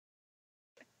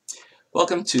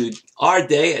Welcome to our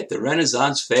day at the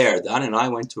Renaissance Fair. Donna and I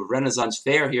went to a Renaissance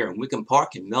Fair here in Wickham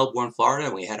Park in Melbourne, Florida,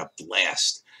 and we had a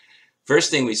blast. First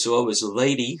thing we saw was a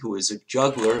lady who was a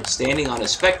juggler standing on a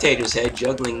spectator's head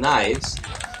juggling knives.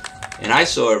 And I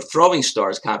saw a throwing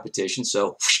stars competition,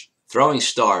 so throwing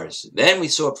stars. Then we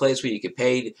saw a place where you could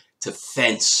pay to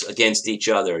fence against each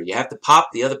other. You have to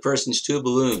pop the other person's two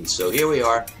balloons. So here we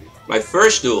are. My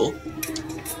first duel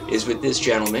is with this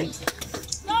gentleman.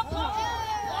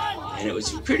 And it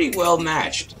was pretty well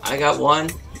matched. I got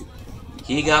one,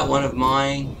 he got one of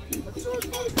mine.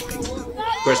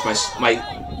 Of course, my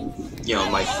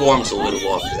form's a little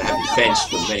off because I haven't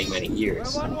fenced for many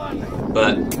years.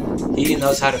 But he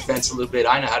knows how to fence a little bit.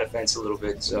 I know how to fence a little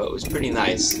bit, so it was pretty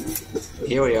nice.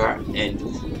 Here we are, and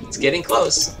it's getting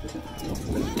close.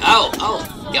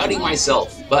 Oh, gutting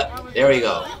myself. But there we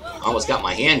go. Almost got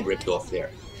my hand ripped off there.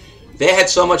 They had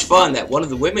so much fun that one of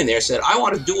the women there said, I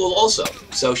want to duel also.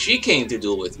 So she came to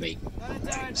duel with me.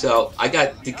 So I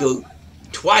got to go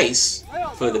twice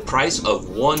for the price of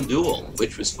one duel,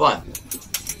 which was fun.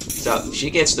 So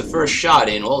she gets the first shot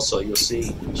in also. You'll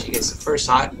see she gets the first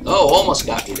shot. Oh, almost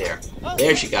got me there.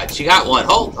 There she got one.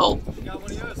 Hold.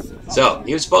 So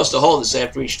he was supposed to hold us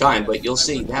after each time, but you'll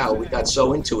see now we got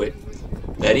so into it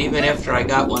that even after I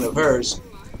got one of hers,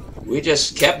 we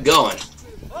just kept going.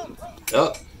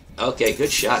 Oh. Okay, good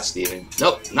shot, Steven.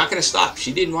 Nope, not going to stop.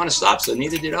 She didn't want to stop, so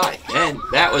neither did I. And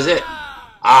that was it.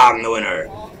 I'm the winner.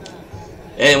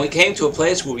 And we came to a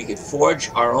place where we could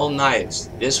forge our own knives.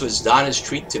 This was Donna's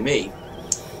treat to me.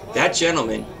 That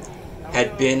gentleman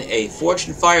had been a Forged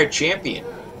and Fire champion,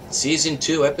 Season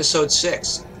 2, Episode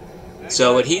 6.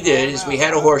 So what he did is we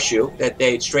had a horseshoe that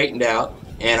they'd straightened out,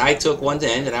 and I took one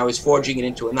end and I was forging it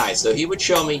into a knife. So he would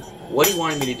show me what he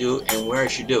wanted me to do and where I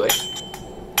should do it.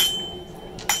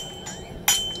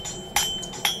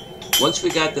 Once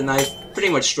we got the knife pretty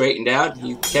much straightened out,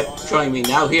 he kept showing me,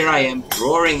 now here I am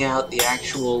drawing out the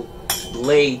actual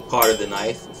blade part of the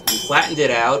knife. We flattened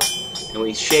it out and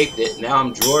we shaped it. Now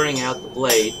I'm drawing out the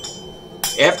blade.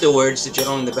 Afterwards, the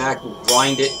gentleman in the back would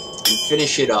grind it and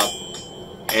finish it up.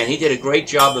 And he did a great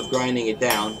job of grinding it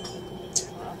down.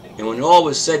 And when all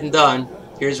was said and done,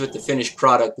 here's what the finished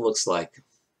product looks like.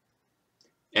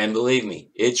 And believe me,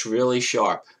 it's really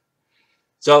sharp.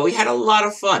 So we had a lot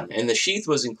of fun, and the sheath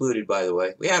was included, by the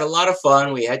way. We had a lot of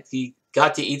fun. We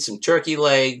got to eat some turkey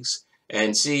legs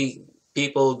and see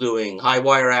people doing high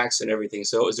wire acts and everything.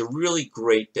 So it was a really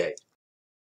great day.